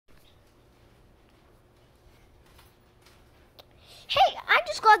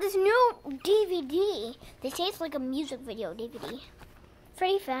saw this new DVD. They say it's like a music video DVD.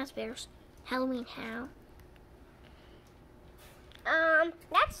 Freddy Fazbear's Halloween How.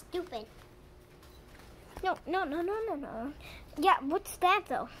 That's stupid. No. Yeah, what's that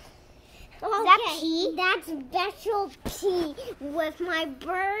though? Okay, Is that pee? That's special pee with my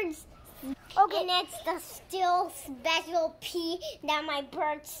birds. Okay. And it's the still special pee that my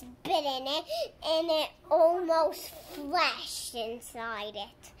bird spit in it, and it almost flashed inside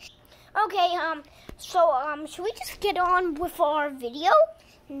it. Okay, so, should we just get on with our video?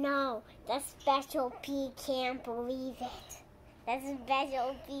 No, the special pee can't believe it. The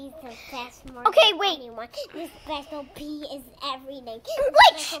special pee is the best more Okay, than wait. anyone. The special pee is everything.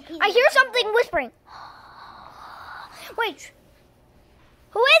 Wait! I hear something whispering. Wait.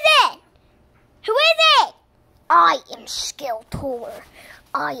 Who is it? Who is it? I am Skeltor.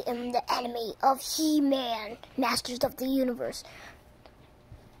 I am the enemy of He-Man, Masters of the Universe.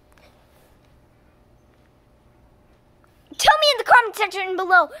 Tell me in the comment section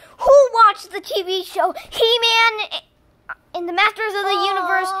below who watched the TV show He-Man in the Masters of the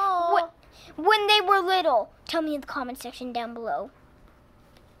Universe when they were little. Tell me in the comment section down below.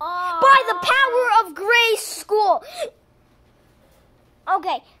 By the power of Grace School.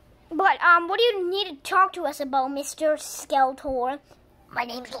 Okay, but what do you need to talk to us about, Mr. Skeltor? My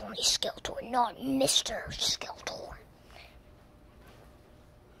name's only Skeltor, not Mr. Skeltor.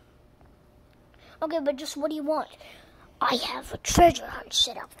 Okay, but just what do you want? I have a treasure hunt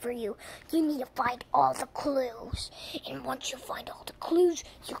set up for you. You need to find all the clues. And once you find all the clues,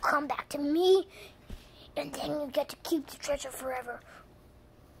 you come back to me, and then you get to keep the treasure forever.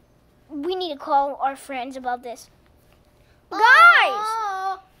 We need to call our friends about this. Guys!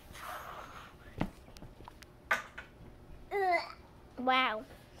 Wow.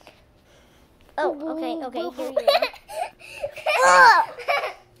 Oh, okay, here you are.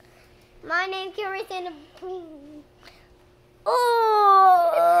 My name's Curious and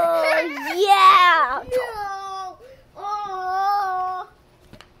Oh, yeah. No.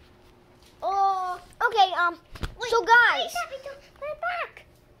 Okay, so guys. back.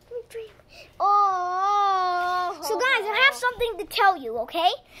 So guys, I have something to tell you, okay?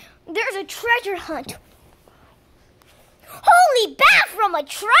 There's a treasure hunt. Holy bat from a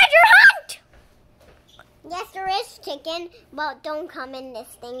treasure hunt? Yes, there is chicken, but don't come in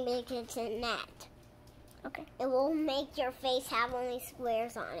this thing because it's a net. Okay. It will make your face have only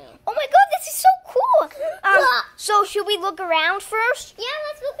squares on it. Oh my god, this is so cool. So should we look around first? Yeah,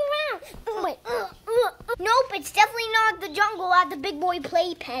 let's look around. Wait. Nope, it's definitely not the jungle at the Big Boy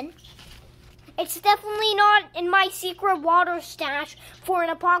Playpen. It's definitely not in my secret water stash for an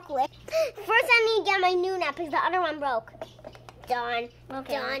apocalypse. First, I need to get my new net because the other one broke. Done.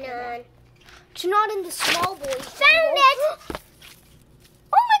 Okay. Done. It's not in the small boy. Found it!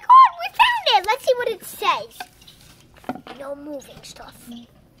 Oh my god, we found it! Let's see what it says. No moving stuff.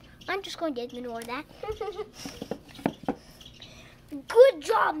 I'm just going to ignore that. Good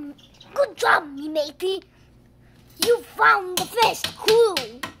job, me matey. You found the first clue.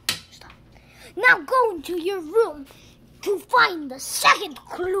 Stop. Now go into your room to find the second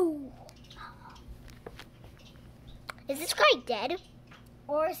clue. Is this guy dead?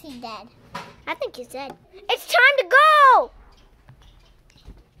 Or is he dead? I think he's dead. It's time to go!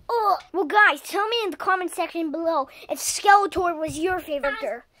 Well, guys, tell me in the comment section below if Skeltor was your favorite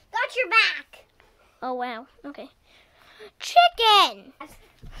character. Got your back. Oh, wow. Okay. Chicken!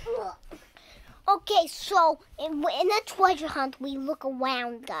 Okay, so in a treasure hunt, we look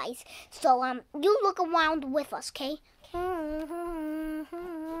around, guys. So, you look around with us, okay? I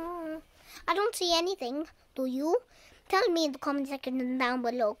don't see anything. Do you? Tell me in the comment section down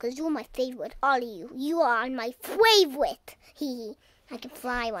below, because you're my favorite. All of you. You are my favorite. Hee. I can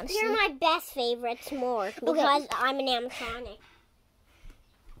fly, want to see? You're my best favorites more because I'm an animatronic.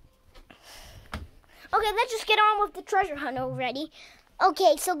 Okay, let's just get on with the treasure hunt already.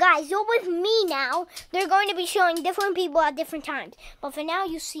 Okay, so guys, you're with me now. They're going to be showing different people at different times. But for now,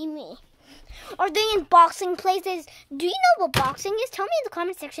 you see me. Are they in boxing places? Do you know what boxing is? Tell me in the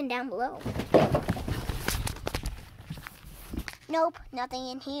comment section down below. Nope, nothing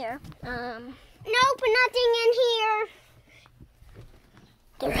in here. Nope, nothing in here.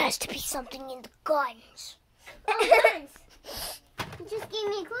 There has to be something in the guns. Oh, guns. You just gave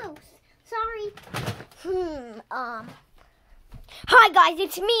me clues. Sorry. Hi guys,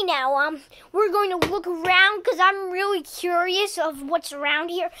 it's me now. We're going to look around because I'm really curious of what's around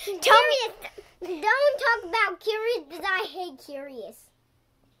here. Tell me. Don't talk about curious because I hate curious.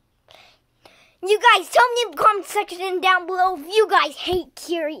 You guys, tell me in the comment section down below if you guys hate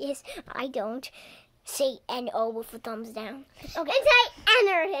curious. I don't. Say N-O with a thumbs down. Okay. And say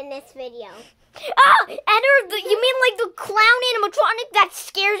entered in this video. Oh, enter you mean like the clown animatronic that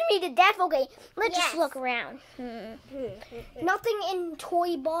scares me to death? Okay, let's just look around. Nothing in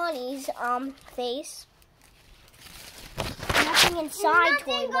Toy Bonnie's face. Nothing inside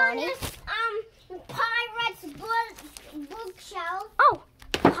Toy Bonnie. Pirate's bookshelf. Oh,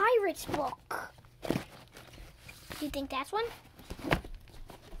 Pirate's book. Do you think that's one?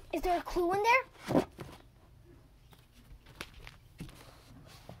 Is there a clue in there?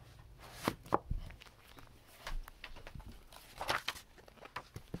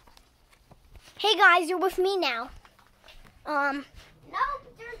 Hey guys, you're with me now. No,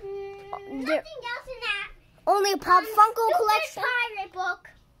 there's nothing else in that. Only a Pop Funko collection. Pirate book.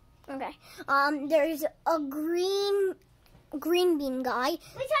 Okay. There's a green bean guy. We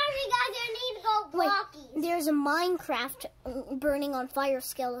told you guys I need to go walking. There's a Minecraft burning on fire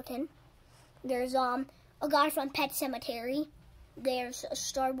skeleton. There's a guy from Pet Cemetery. There's a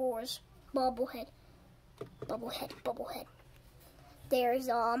Star Wars bobblehead. There's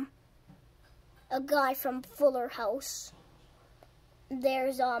a guy from Fuller House.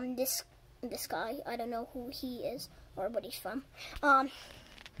 There's this guy. I don't know who he is or what he's from.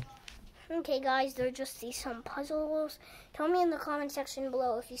 Okay, guys, there just see some puzzles. Tell me in the comment section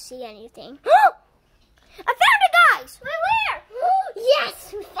below if you see anything. I found it, guys! Where?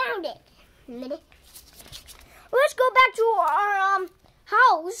 Yes, we found it. Let's go back to our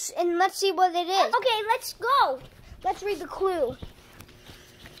house and let's see what it is. Okay, let's go. Let's read the clue.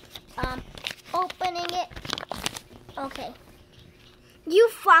 Opening it. Okay. You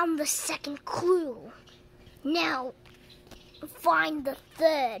found the second clue. Now, find the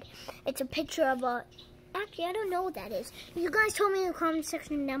third. It's a picture of a... Actually, I don't know what that is. You guys told me in the comment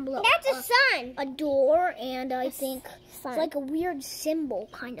section down below. That's a sun. A door, and I think sun. It's like a weird symbol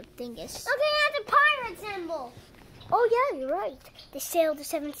kind of thing. Okay, that's a pirate symbol. Oh, yeah, you're right. They sail the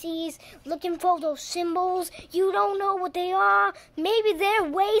 7 seas looking for those symbols. You don't know what they are. Maybe they're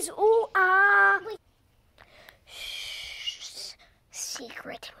ways. Ooh, ah. Shh.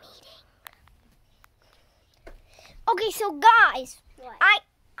 Secret meeting. Okay, so guys, what?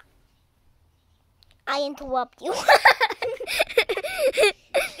 I interrupt you. So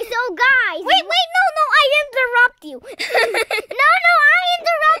guys, wait, no, I interrupt you. no, I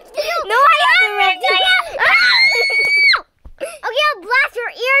interrupt you. No, I interrupt you. Okay, I'll blast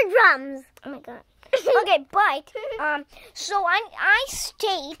your eardrums. Oh my god. Okay, but so I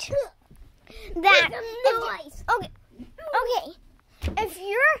state that okay, if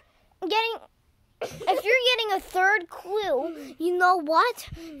you're getting a third clue, you know what?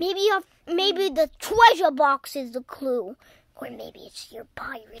 Maybe the treasure box is the clue, or maybe it's your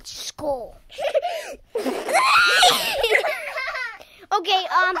pirate skull. Okay,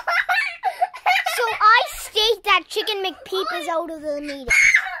 so I state that Chicken McPeep is out of the meeting.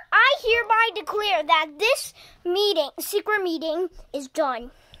 I hereby declare that this secret meeting, is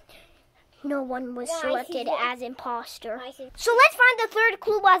done. No one was selected as imposter. So let's find the third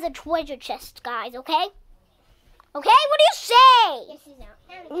clue as a treasure chest, guys, okay? Okay, what do you say?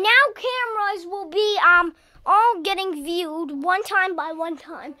 Now cameras will be all getting viewed one time by one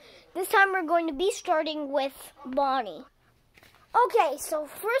time. This time we're going to be starting with Bonnie. Okay, so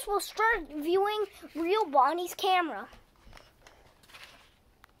first we'll start viewing real Bonnie's camera.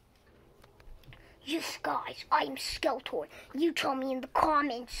 Yes, guys, I'm Skeltor. You tell me in the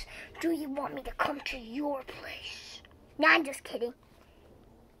comments, do you want me to come to your place? No, I'm just kidding.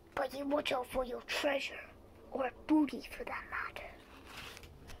 But you watch out for your treasure, or booty for that matter.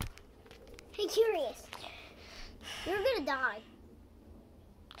 Hey, Curious, you're gonna die.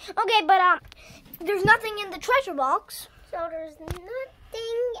 Okay, but there's nothing in the treasure box. So there's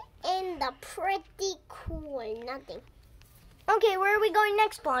nothing in the pretty cool, nothing. Okay, where are we going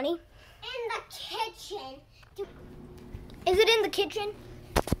next, Bonnie? In the kitchen. Is it in the kitchen?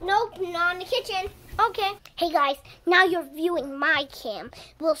 Nope, not in the kitchen. Okay. Hey guys, now you're viewing my cam.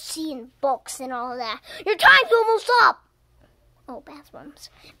 We'll see in books and all that. Your time's almost up. Oh, bathrooms.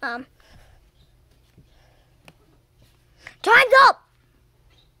 Time's up.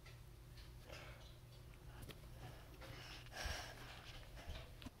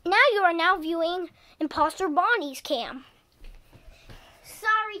 Now you are now viewing Imposter Bonnie's cam.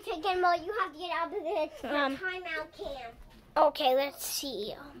 Sorry, Chicken, but you have to get out of the timeout cam. Okay, let's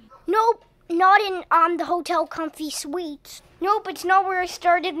see. Nope, not in the Hotel Comfy Suites. Nope, it's not where I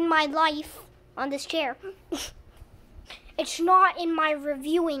started in my life on this chair. It's not in my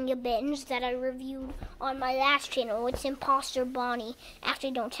reviewing binge that I reviewed on my last channel. It's Imposter Bonnie.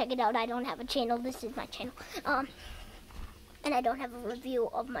 Actually, don't check it out. I don't have a channel. This is my channel. And I don't have a review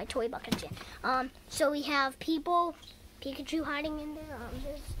of my toy buckets yet. So we have people, Pikachu hiding in there.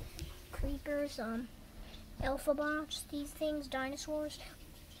 There's creepers, alpha bots, these things, dinosaurs,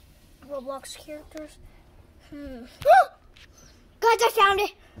 Roblox characters. Guys, I found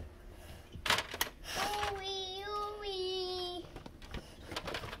it. Ooey, ooey.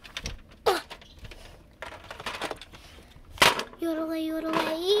 Yodelay,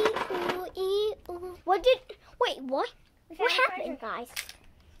 yodelay, ooh, ee, ooh. Wait, what? What happened, guys?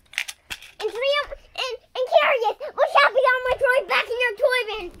 And Curious, what's happening on my toy back in your toy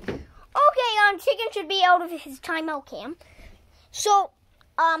bin? Okay, Chicken should be out of his timeout cam. So,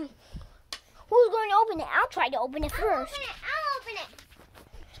 who's going to open it? I'll try to open it first. I'll open it.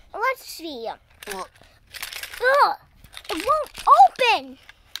 Let's see. Ugh, it won't open.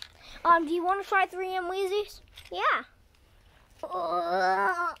 Do you want to try 3M Wheezies? Yeah.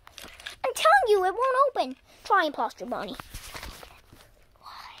 I'm telling you, it won't open. Try Imposter Bunny.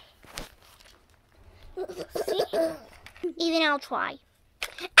 Even I'll try.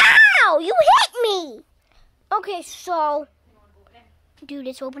 Ow! You hit me! Okay, so... Dude,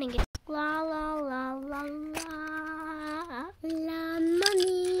 it's opening it. La la la la la la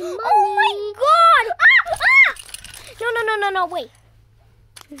money. Oh my god! No, wait.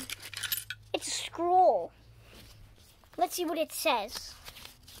 It's a scroll. Let's see what it says.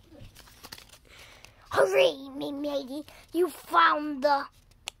 Hooray, me matey. You found the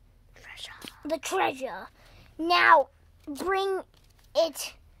treasure. Now, bring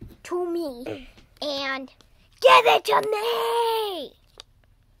it to me and give it to me.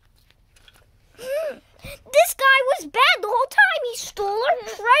 This guy was bad the whole time. He stole our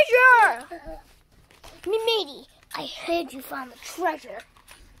treasure. Me matey, I heard you found the treasure.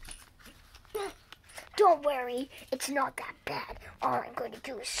 Don't worry, it's not that bad. All I'm going to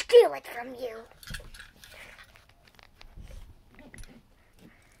do is steal it from you.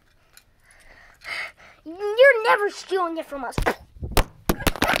 You're never stealing it from us.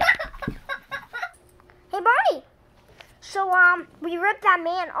 Hey, Barney. So, we ripped that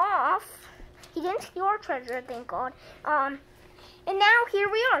man off. He didn't steal our treasure, thank God. And now here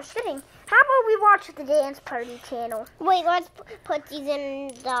we are sitting. How about we watch the dance party channel? Wait, let's put these in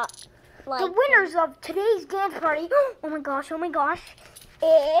the... The winners of today's dance party, oh my gosh,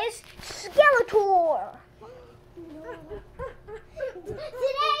 is Skeltor.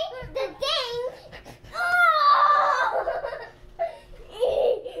 Today, the thing...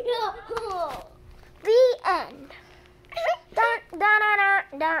 The end. Da, da, da, da,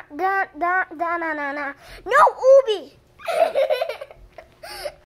 da, da, da, da, da, da. No